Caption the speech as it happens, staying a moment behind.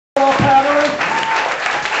our panelists.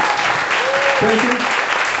 Thank you.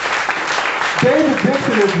 David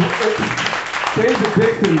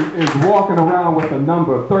Dixon is walking around with a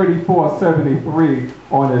number 3473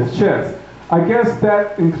 on his chest. I guess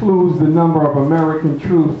that includes the number of American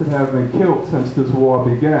troops that have been killed since this war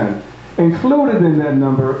began. Included in that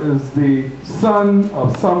number is the son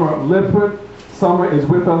of Summer Lifford. Summer is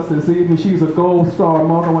with us this evening. She's a Gold Star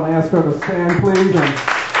mother. I want to ask her to stand, please. And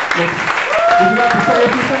would you like to say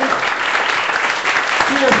anything?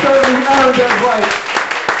 She has certainly earned that right.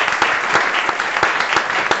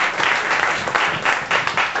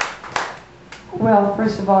 Well,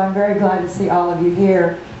 first of all, I'm very glad to see all of you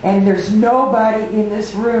here. And there's nobody in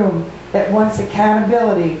this room that wants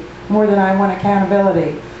accountability more than I want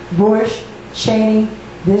accountability. Bush, Cheney,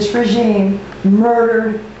 this regime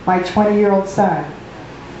murdered my 20-year-old son.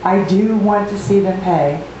 I do want to see them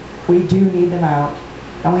pay. We do need them out,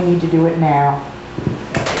 and we need to do it now.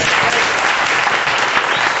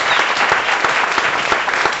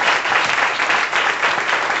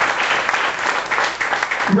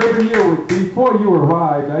 Reverend Yearwood, before you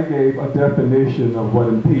arrived, I gave a definition of what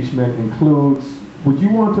impeachment includes. Would you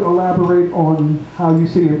want to elaborate on how you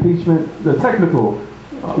see impeachment, the technical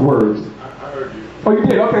words? I heard you. Oh, you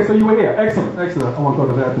did? Okay, so you were here. Excellent, excellent. I won't go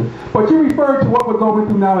to that then. But you referred to what we're going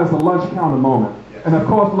through now as the lunch counter moment. Yes. And of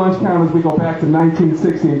course, lunch counters, we go back to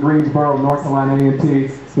 1960 in Greensboro, North Carolina A&T,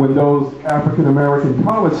 when those African-American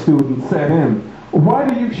college students set in. Why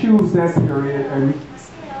do you choose that period? And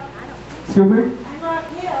excuse me?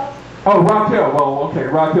 Oh, Rock Hill. Well, okay,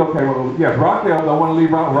 Rock Hill. Okay, well, yes, Rock Hill. Don't want to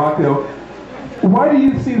leave Rock Hill. Why do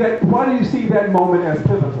you see that? Why do you see that moment as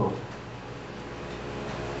pivotal?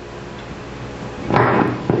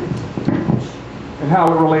 And how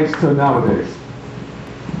it relates to nowadays?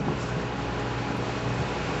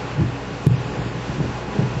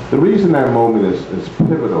 The reason that moment is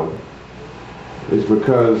pivotal is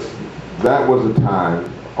because that was a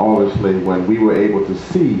time, obviously, when we were able to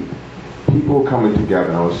see people coming together.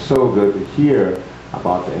 And it was so good to hear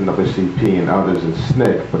about the NAACP and others in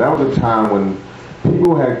SNCC, but that was a time when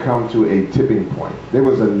people had come to a tipping point. There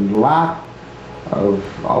was a lot of,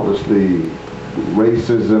 obviously,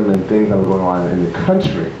 racism and things that were going on in the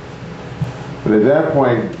country. But at that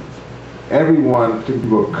point, everyone, particularly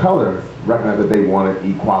people of color, recognized that they wanted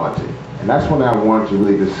equality. And that's when I wanted to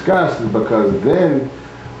really discuss, is because then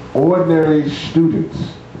ordinary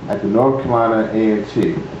students at the North Carolina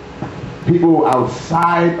A&T, people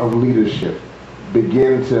outside of leadership,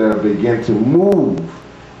 begin to move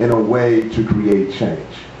in a way to create change.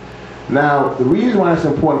 Now, the reason why it's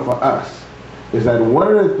important for us is that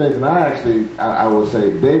one of the things, and I will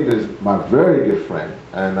say, David is my very good friend,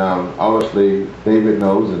 and obviously David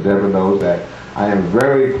knows and Deborah knows that I am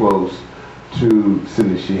very close to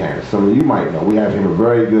Cindy Sheehan. Some of you might know, we have him a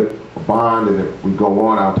very good bond, and if we go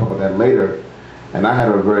on, I'll talk about that later. And I had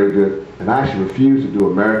a very good, and I actually refused to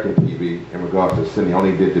do American TV in regards to Cindy. I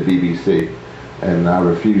only did the BBC, and I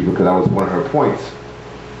refused because that was one of her points.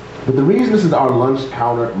 But the reason this is our lunch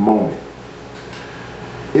counter moment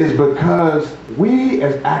is because we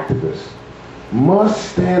as activists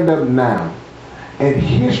must stand up now, and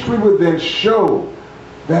history will then show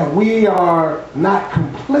that we are not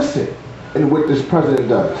complicit in what this president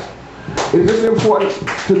does. It is important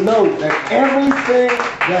to note that everything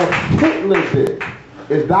that Hitler did,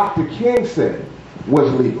 as Dr. King said,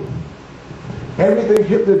 was legal. Everything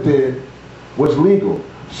Hitler did was legal.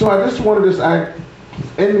 So I just wanted to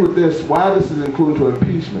end with this, why this is included to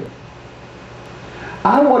impeachment.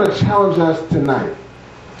 I want to challenge us tonight,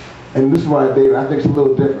 and this is why, David, I think it's a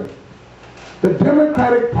little different. The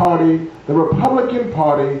Democratic Party, the Republican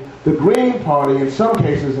Party, the Green Party, in some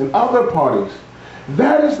cases, and other parties,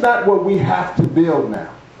 that is not what we have to build now.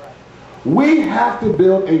 We have to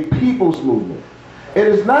build a people's movement. It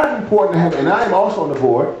is not important to have, and I am also on the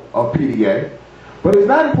board of PDA, but it's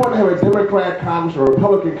not important to have a Democrat Congress or a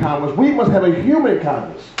Republican Congress. We must have a human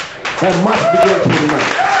Congress that must begin to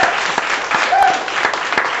unite.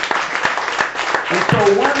 And so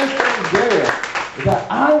one of the things there is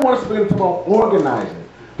that I want us to begin to talk about organizing.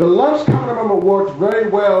 The lunch counter moment worked very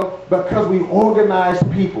well because we organized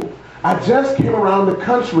people. I just came around the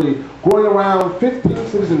country going around 15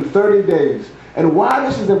 cities in 30 days. And why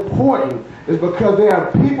this is important is because there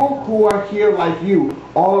are people who are here like you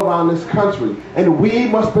all around this country. And we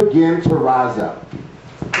must begin to rise up.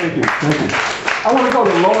 Thank you. Thank you. I want to go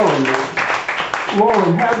to Lauren.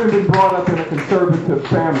 Lauren, having been brought up in a conservative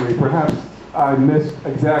family, perhaps I missed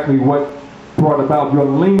exactly what brought about your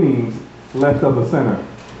leanings left of the center.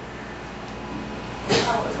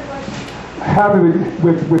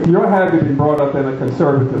 With your having been brought up in a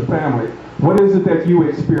conservative family, What is it that you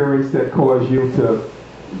experienced that caused you to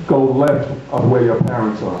go left of where your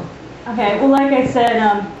parents are? Okay, well, like I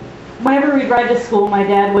said, whenever we'd ride to school, my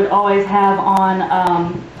dad would always have on,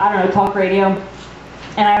 I don't know, talk radio.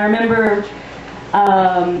 And I remember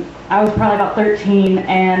I was probably about 13,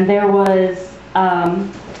 and there was,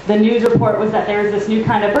 the news report was that there was this new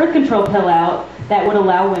kind of birth control pill out that would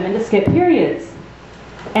allow women to skip periods.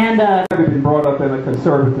 And Having been brought up in a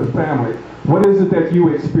conservative family, what is it that you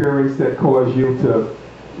experienced that caused you to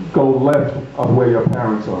go left of where your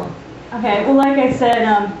parents are? okay, well, like I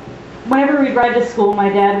said, whenever we'd ride to school, my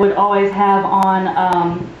dad would always have on,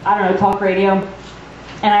 I don't know, talk radio.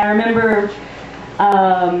 And I remember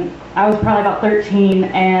I was probably about 13,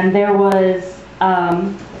 and there was,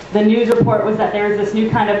 the news report was that there was this new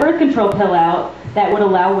kind of birth control pill out that would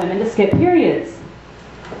allow women to skip periods.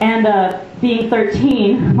 And being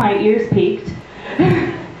 13, my ears peaked.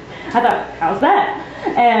 I thought, how's that?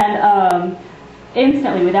 And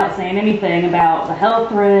instantly, without saying anything about the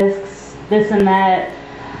health risks, this and that,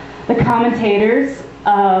 the commentators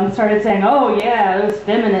started saying, "Oh yeah, it was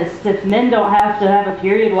feminist. If men don't have to have a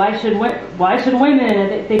period, why should women?"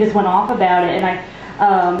 And they just went off about it. And I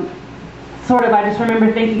just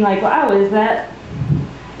remember thinking like, "Wow, is that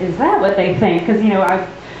what they think?" Because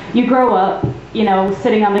you grow up,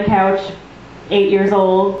 sitting on the couch, 8 years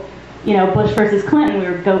old, Bush versus Clinton, we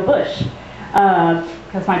would go Bush,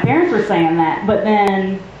 because my parents were saying that. But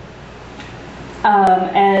then,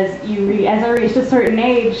 as I reached a certain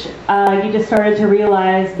age, you just started to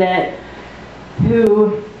realize that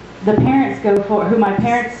who the parents go for, who my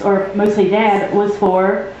parents, or mostly dad, was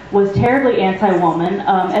terribly anti-woman.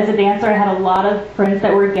 As a dancer, I had a lot of friends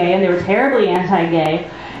that were gay, and they were terribly anti-gay.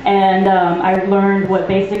 And I learned what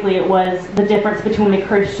basically it was, the difference between a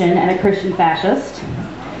Christian and a Christian fascist.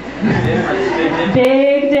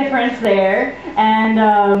 Big difference there.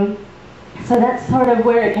 And so that's sort of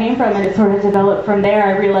where it came from, and it sort of developed from there.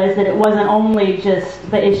 I realized that it wasn't only just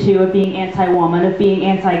the issue of being anti-woman, of being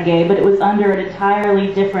anti-gay, but it was under an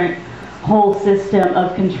entirely different whole system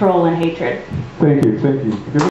of control and hatred. Thank you.